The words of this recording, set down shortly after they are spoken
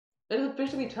It is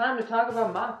officially time to talk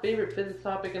about my favorite physics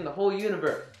topic in the whole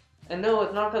universe. And no,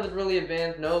 it's not because it's really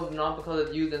advanced, no, not because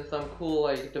it's used in some cool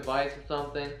like device or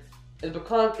something. It's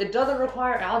because it doesn't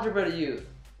require algebra to use.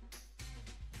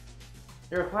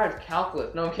 It requires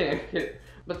calculus. No, I'm kidding, I'm kidding.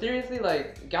 But seriously,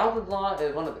 like, Gauss's law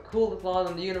is one of the coolest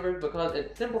laws in the universe because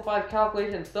it simplifies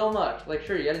calculation so much. Like,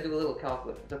 sure, you gotta do a little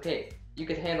calculus. It's okay. You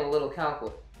can handle a little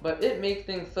calculus. But it makes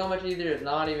things so much easier, it's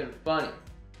not even funny.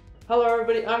 Hello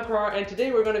everybody, I'm Kara, and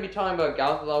today we're going to be talking about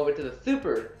Gauss's law, which is a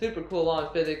super cool law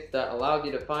in physics that allows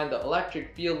you to find the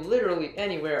electric field literally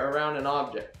anywhere around an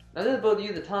object. Now this is both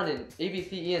used a ton in A, B,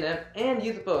 C, E, and F, and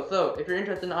use it both, so if you're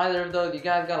interested in either of those, you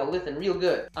guys gotta listen real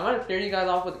good. I might have scared you guys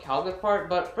off with the calculus part,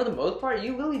 but for the most part,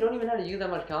 you really don't even have to use that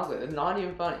much calculus. It's not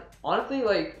even funny. Honestly,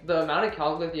 like, the amount of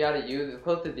calculus you have to use is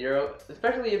close to zero,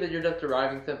 especially if you're just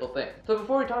deriving simple things. So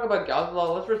before we talk about Gauss's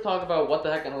law, let's first talk about what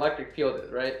the heck an electric field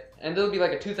is, right? And this will be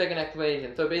like a 2-second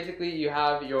explanation. So basically, you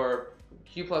have your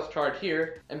Q plus charge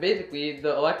here, and basically,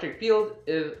 the electric field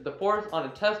is the force on a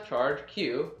test charge,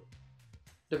 Q,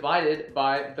 divided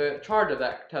by the charge of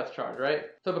that test charge, right?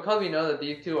 So because we know that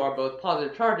these two are both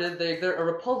positive charges, they exert a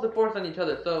repulsive force on each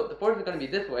other. So the force is going to be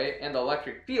this way, and the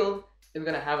electric field is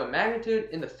going to have a magnitude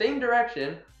in the same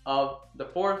direction of the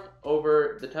force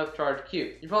over the test charge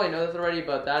Q. You probably know this already,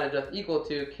 but that is just equal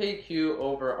to KQ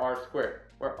over R squared,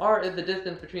 where R is the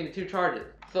distance between the two charges.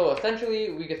 So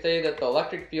essentially, we could say that the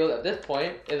electric field at this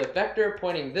point is a vector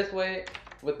pointing this way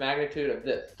with magnitude of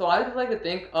this. So I just like to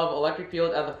think of electric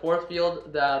field as a force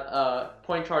field that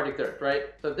point charge exerts, right?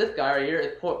 So this guy right here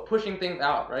is pushing things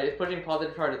out, right? It's pushing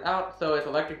positive charges out, so its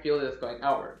electric field is going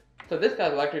outward. So this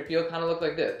guy's electric field kind of looks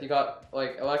like this. You got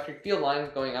like electric field lines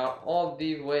going out all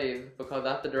these ways because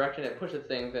that's the direction it pushes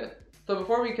things in. So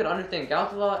before we could understand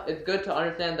Gauss's law, it's good to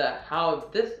understand that how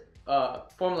this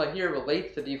formula here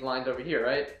relates to these lines over here,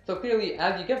 right? So clearly,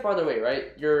 as you get farther away,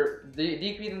 right, you're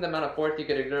decreasing the amount of force you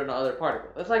could exert on other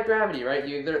particles. It's like gravity, right?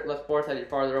 You exert less force as you're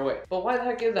farther away. But why the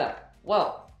heck is that?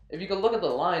 Well, if you can look at the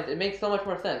lines, it makes so much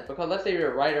more sense because let's say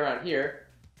you're right around here,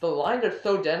 the lines are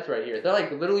so dense right here. They're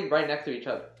like literally right next to each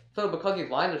other. So because these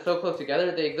lines are so close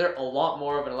together, they exert a lot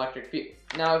more of an electric field.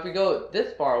 Now, if we go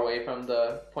this far away from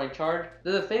the point charge,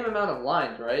 there's the same amount of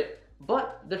lines, right?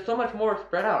 But there's so much more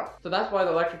spread out. So that's why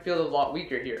the electric field is a lot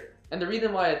weaker here. And the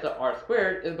reason why it's a R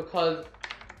squared is because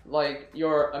like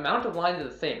your amount of lines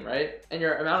is the same, right? And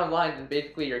your amount of lines is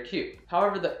basically your Q.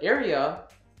 However, the area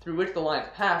through which the lines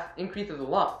pass increases a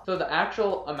lot. So the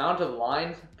actual amount of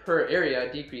lines per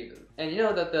area decreases. And you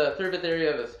know that the surface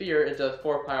area of a sphere is just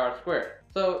 4 pi r squared.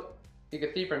 So you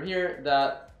can see from here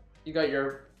that you got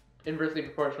your inversely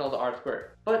proportional to r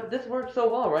squared. But this works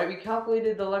so well, right? We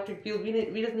calculated the electric field.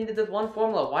 We just needed this one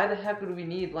formula. Why the heck would we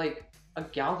need like a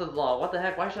Gauss's law? What the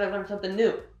heck? Why should I learn something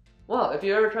new? Well, if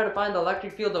you ever try to find the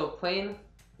electric field of a plane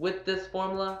with this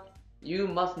formula, you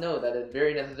must know that it's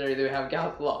very necessary that we have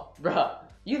Gauss' law. Bruh.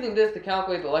 Using this to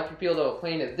calculate the electric field of a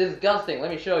plane is disgusting. Let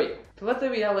me show you. So let's say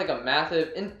we have like a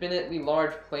massive, infinitely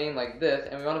large plane like this,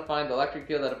 and we want to find the electric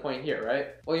field at a point here, right?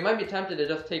 Well, you might be tempted to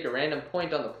just take a random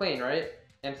point on the plane, right?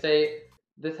 And say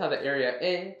this has an area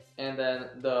A, and then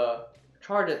the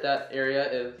charge at that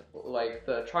area is like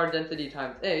the charge density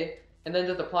times A, and then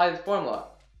just apply this formula.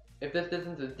 If this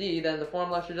distance is d, then the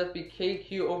formula should just be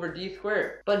kq over d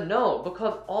squared. But no,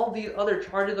 because all these other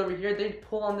charges over here, they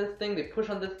pull on this thing, they push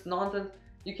on this nonsense.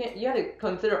 You had to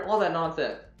consider all that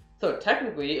nonsense. So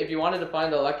technically, if you wanted to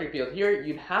find the electric field here,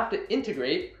 you'd have to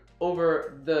integrate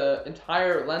over the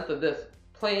entire length of this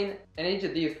plane, and each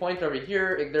of these points over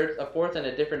here exerts a force in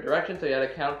a different direction, so you had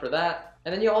to account for that.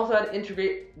 And then you also had to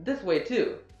integrate this way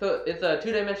too. So it's a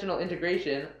 2-dimensional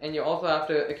integration, and you also have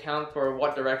to account for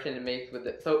what direction it makes with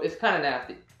it. So it's kind of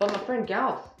nasty. But my friend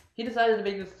Gauss, he decided to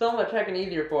make this so much heckin'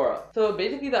 easier for us. So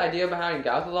basically the idea behind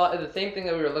Gauss's law is the same thing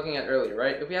that we were looking at earlier,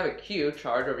 right? If we have a Q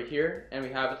charge over here, and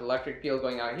we have its electric field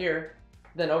going out here,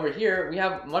 then over here we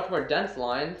have much more dense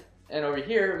lines, and over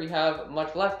here we have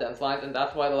much less dense lines, and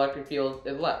that's why the electric field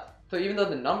is less. So even though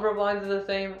the number of lines is the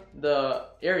same, the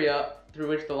area through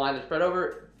which the lines are spread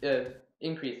over is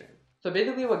increasing. So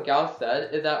basically what Gauss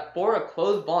said is that for a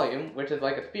closed volume, which is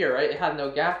like a sphere, right? It has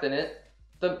no gaps in it.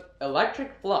 The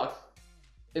electric flux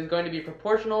is going to be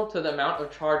proportional to the amount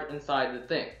of charge inside the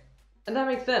thing. And that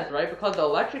makes sense, right? Because the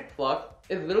electric flux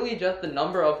is literally just the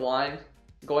number of lines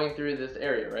going through this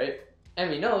area, right? And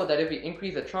we know that if we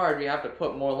increase the charge, we have to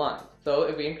put more lines. So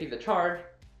if we increase the charge,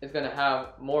 it's going to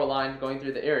have more lines going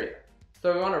through the area. So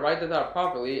if we want to write this out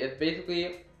properly, it's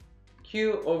basically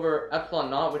Q over epsilon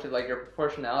naught, which is like your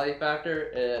proportionality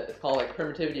factor. It's called like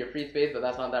permittivity of free space, but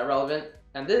that's not that relevant.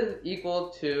 And this is equal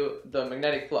to the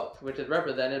magnetic flux, which is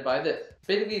represented by this.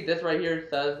 Basically, this right here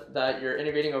says that you're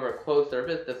integrating over a closed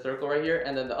surface, this circle right here,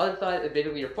 and then the other side is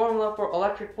basically your formula for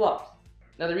electric flux.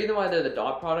 Now the reason why there's a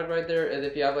dot product right there is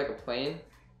if you have like a plane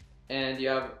and you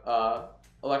have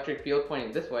electric field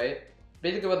pointing this way,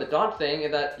 basically what the dot's saying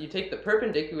is that you take the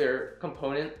perpendicular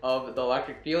component of the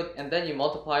electric field and then you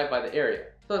multiply it by the area.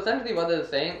 So essentially what this is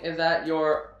saying is that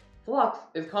your flux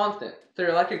is constant. So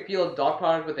your electric field dot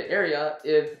product with the area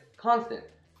is constant.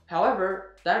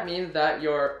 However, that means that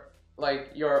your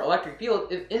electric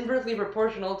field is inversely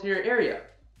proportional to your area.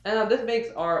 And now this makes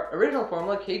our original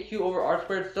formula, kq over r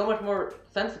squared, so much more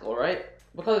sensical, right?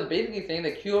 Because it's basically saying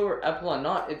that q over epsilon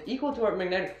naught is equal to our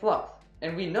magnetic flux.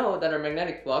 And we know that our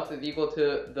magnetic flux is equal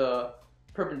to the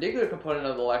perpendicular component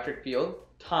of the electric field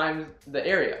times the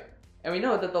area. And we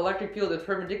know that the electric field is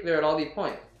perpendicular at all these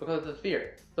points because it's a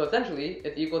sphere. So essentially,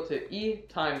 it's equal to E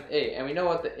times A. And we know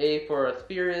what the A for a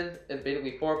sphere is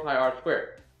basically 4 pi r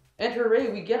squared. And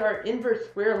hooray, we get our inverse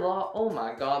square law. Oh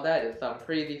my god, that is some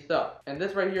crazy stuff. And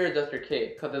this right here is just your K,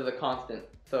 because it's a constant.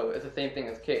 So it's the same thing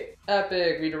as K.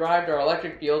 Epic, we derived our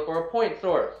electric field for a point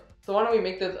source. So why don't we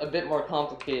make this a bit more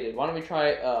complicated? Why don't we try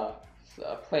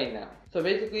a plane now? So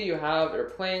basically you have your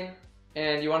plane,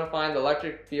 and you want to find the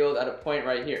electric field at a point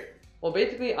right here. Well,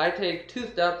 basically I take 2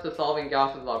 steps to solving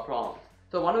Gauss's law problems.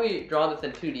 So why don't we draw this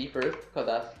in 2D first, because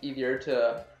that's easier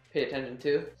to pay attention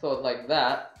to. So it's like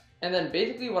that. And then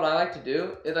basically what I like to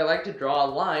do is I like to draw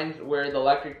lines where the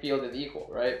electric field is equal,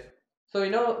 right? So we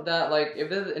know that like if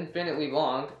this is infinitely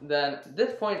long, then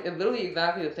this point is literally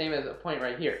exactly the same as a point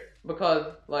right here.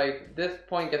 Because like this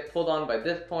point gets pulled on by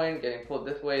this point, getting pulled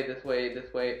this way, this way,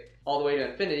 this way, all the way to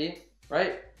infinity,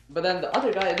 right? But then the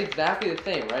other guy is exactly the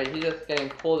same, right? He's just getting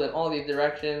pulled in all these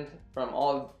directions from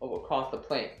all across the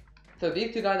plane. So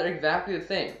these two guys are exactly the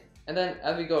same. And then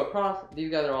as we go across,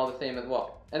 these guys are all the same as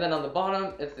well. And then on the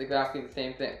bottom, it's exactly the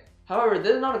same thing. However,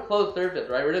 this is not a closed surface,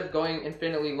 right? We're just going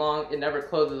infinitely long, it never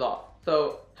closes off.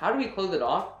 So how do we close it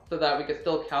off so that we can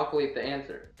still calculate the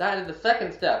answer? That is the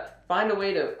second step. Find a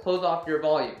way to close off your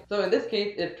volume. So in this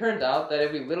case, it turns out that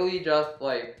if we literally just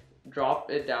like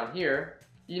drop it down here,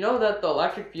 you know that the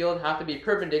electric field has to be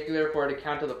perpendicular for it to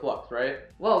count to the flux, right?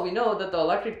 Well, we know that the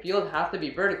electric field has to be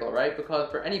vertical, right?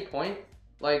 Because for any point,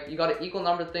 like you got an equal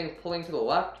number of things pulling to the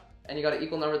left, and you got an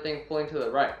equal number of things pulling to the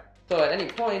right. So at any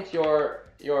point, your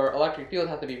electric field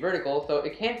has to be vertical, so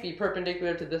it can't be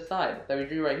perpendicular to this side that we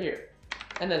drew right here.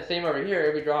 And then same over here,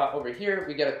 if we draw it over here,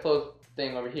 we get a closed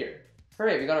thing over here.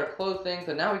 Hooray, we got our closed thing,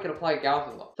 so now we can apply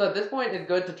Gauss's law. So at this point, it's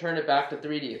good to turn it back to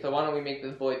 3D, so why don't we make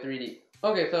this boy 3D?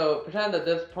 Okay, so pretend that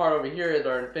this part over here is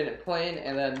our infinite plane,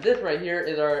 and then this right here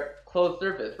is our closed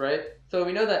surface, right? So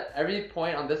we know that every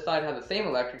point on this side has the same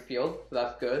electric field, so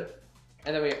that's good.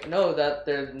 And then we know that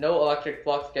there's no electric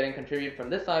flux getting contributed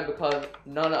from this side because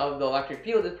none of the electric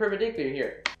field is perpendicular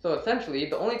here. So essentially,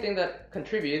 the only thing that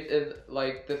contributes is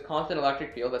like this constant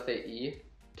electric field, let's say E,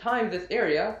 times this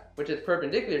area, which is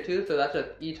perpendicular to, so that's just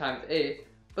E times A.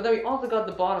 But then we also got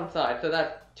the bottom side, so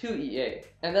that's 2EA.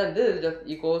 And then this is just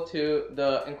equal to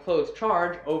the enclosed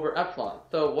charge over epsilon.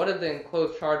 So what is the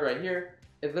enclosed charge right here?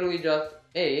 It's literally just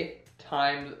A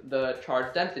times the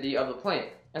charge density of the plane.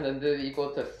 And then this is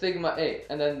equal to sigma A,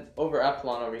 and then over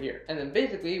epsilon over here. And then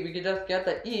basically, we could just get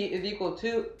that E is equal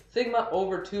to sigma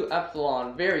over 2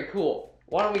 epsilon. Very cool.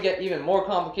 Why don't we get even more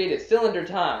complicated? Cylinder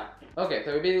time. Okay,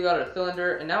 so we basically got our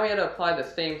cylinder, and now we had to apply the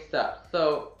same steps.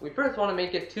 So we first want to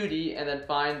make it 2D, and then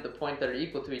find the points that are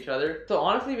equal to each other. So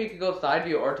honestly, we could go side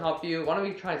view or top view. Why don't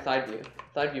we try side view?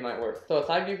 Side view might work. So a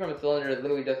side view from a cylinder is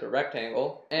literally just a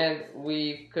rectangle, and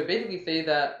we could basically say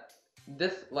that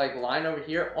this like line over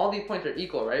here, all these points are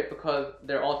equal, right? Because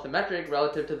they're all symmetric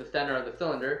relative to the center of the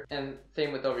cylinder, and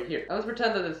same with over here. And let's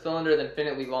pretend that this cylinder is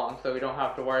infinitely long, so we don't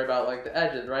have to worry about like the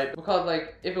edges, right? Because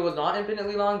like if it was not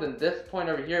infinitely long, then this point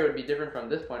over here would be different from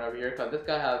this point over here, because this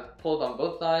guy has pulls on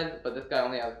both sides, but this guy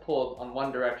only has pulls on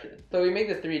one direction. So we make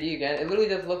this 3D again. It literally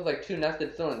just looks like 2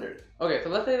 nested cylinders. Okay, so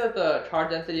let's say that the charge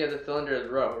density of the cylinder is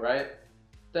rho, right?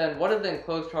 Then what is the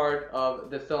enclosed charge of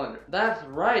this cylinder? That's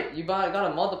right, you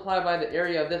gotta multiply by the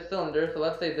area of this cylinder, so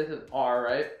let's say this is R,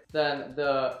 right? Then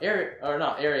the area, or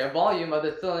not area, volume of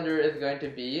this cylinder is going to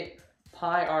be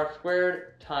pi r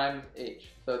squared times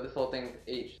h. So this whole thing is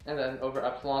h, and then over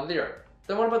epsilon 0.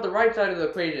 Then what about the right side of the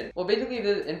equation? Well, basically if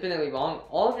this is infinitely long,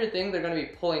 all of your things are going to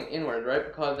be pulling inward, right?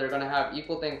 Because they're going to have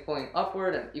equal things pulling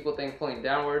upward and equal things pulling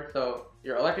downward, so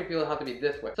your electric field has to be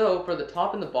this way. So for the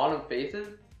top and the bottom faces,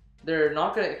 they're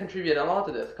not going to contribute at all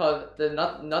to this because there's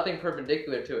nothing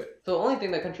perpendicular to it. So the only thing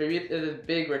that contributes is this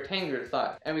big rectangular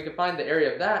side. And we can find the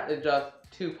area of that is just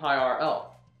 2 pi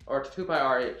RL. or 2 pi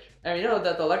RH. And we know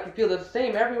that the electric field is the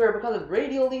same everywhere because it's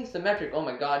radially symmetric. Oh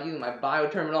my god, using my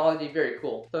bioterminology, very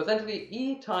cool. So essentially,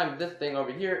 E times this thing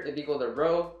over here is equal to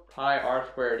rho pi r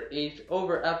squared H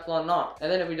over epsilon naught. And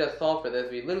then if we just solve for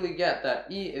this, we literally get that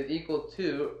E is equal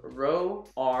to rho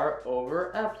r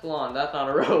over epsilon. That's not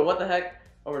a rho, what the heck?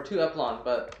 Over 2 epsilon,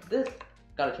 but this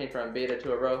gotta change from a beta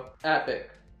to a rho.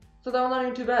 Epic. So that was not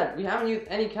even too bad. We haven't used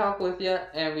any calculus yet,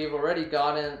 and we've already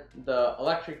gotten the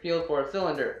electric field for a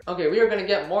cylinder. Okay, we are going to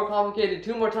get more complicated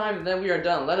 2 more times, and then we are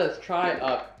done. Let us try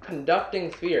a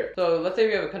conducting sphere. So let's say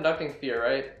we have a conducting sphere,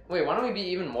 right? Wait, why don't we be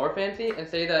even more fancy and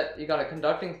say that you got a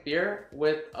conducting sphere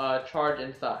with a charge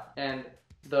inside. And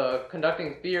the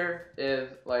conducting sphere is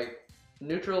like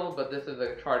neutral, but this is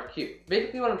a charged cube.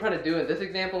 Basically what I'm trying to do in this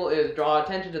example is draw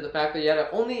attention to the fact that you have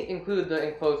to only include the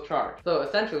enclosed charge. So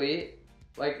essentially,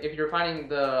 like if you're finding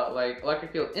the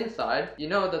electric field inside, you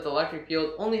know that the electric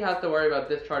field only has to worry about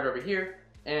this charge over here,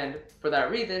 and for that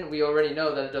reason we already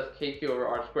know that it's just kq over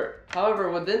r squared.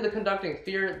 However, within the conducting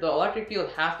sphere, the electric field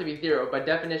has to be 0 by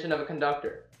definition of a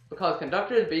conductor, because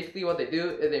conductors basically what they do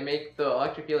is they make the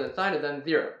electric field inside of them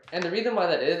 0. And the reason why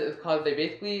that is because they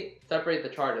basically separate the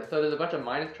charges. So there's a bunch of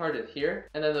minus charges here,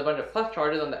 and then there's a bunch of plus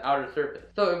charges on the outer surface.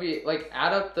 So if we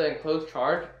add up the enclosed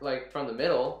charge from the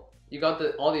middle, you got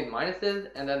all these minuses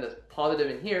and then this positive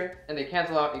in here, and they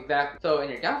cancel out exactly. So in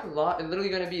your Gauss's law, it's literally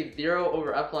going to be 0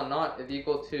 over epsilon naught is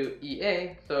equal to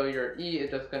EA, so your E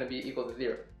is just going to be equal to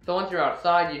 0. So once you're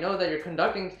outside, you know that your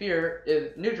conducting sphere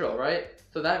is neutral, right?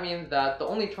 So that means that the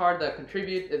only charge that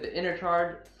contributes is the inner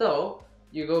charge, so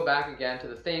you go back again to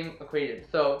the same equation.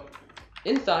 So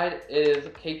inside is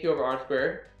kq over r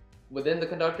squared, within the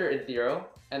conductor is 0,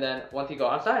 and then once you go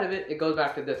outside of it, it goes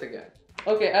back to this again.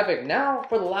 Okay, epic. Now,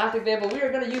 for the last example, we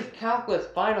are going to use calculus,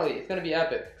 finally. It's going to be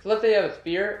epic. So let's say you have a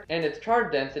sphere, and its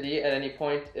charge density at any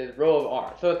point is rho of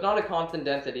r. So it's not a constant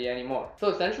density anymore. So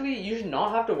essentially, you should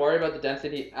not have to worry about the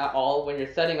density at all when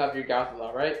you're setting up your Gauss's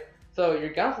law, right? So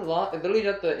your Gauss's law is literally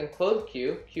just the enclosed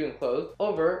q enclosed,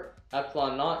 over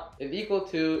epsilon naught is equal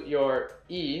to your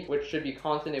E, which should be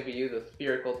constant if we use a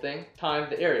spherical thing, times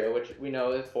the area, which we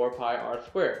know is 4 pi r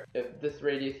squared. If this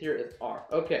radius here is r.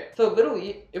 Okay, so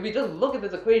literally, if we just look at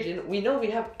this equation, we know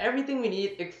we have everything we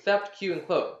need except q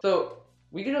enclosed. So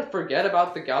we can just forget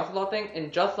about the Gauss law thing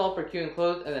and just solve for q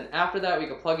enclosed, and then after that we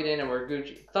can plug it in and we're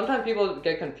Gucci. Sometimes people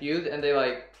get confused and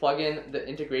they plug in the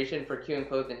integration for q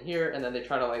enclosed in here, and then they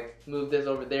try to move this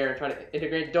over there and try to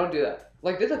integrate. Don't do that.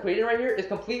 This equation right here is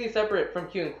completely separate from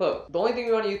q enclosed. The only thing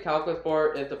we want to use calculus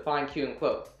for is to find q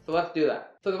enclosed. So let's do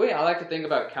that. So the way I like to think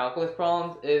about calculus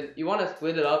problems is you want to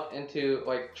split it up into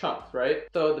chunks, right?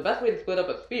 So the best way to split up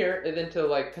a sphere is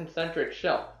into concentric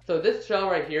shells. So this shell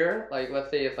right here, let's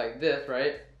say it's like this,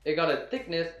 right? It got a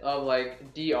thickness of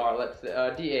dr, let's say,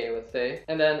 dA, let's say,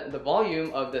 and then the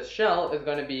volume of this shell is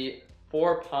going to be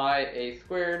 4 pi a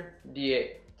squared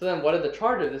dA. So then what is the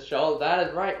charge of this shell? That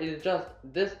is right, it is just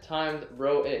this times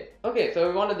rho a. Okay, so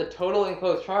we wanted the total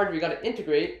enclosed charge. We got to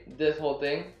integrate this whole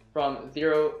thing from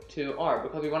 0 to r,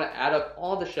 because we want to add up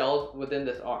all the shells within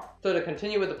this r. So to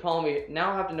continue with the problem, we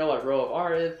now have to know what rho of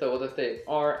r is, so we'll just say it's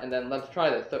r, and then let's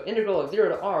try this. So integral of 0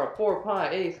 to r of 4 pi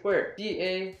a squared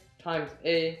dA times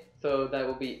a, so that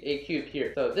will be a cubed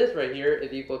here. So this right here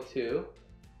is equal to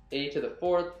a to the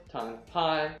 4th times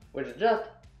pi, which is just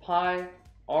pi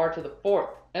r to the 4th.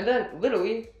 And then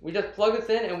literally we just plug this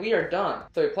in and we are done.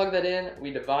 So we plug that in,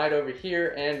 we divide over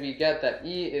here, and we get that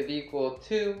E is equal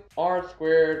to r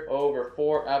squared over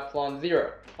 4 epsilon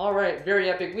 0. Alright, very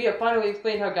epic. We have finally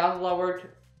explained how Gauss's law worked.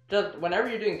 Just whenever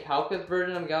you're doing calculus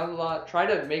version of Gauss's law, try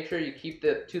to make sure you keep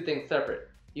the two things separate.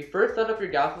 You first set up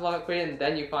your Gauss's law equation,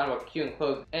 then you find what q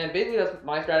enclosed. And basically that's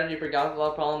my strategy for Gauss's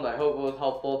law problems. I hope it was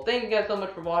helpful. Thank you guys so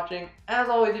much for watching. As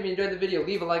always, if you enjoyed the video,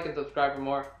 leave a like and subscribe for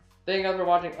more. Thank you guys for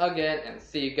watching again, and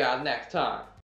see you guys next time.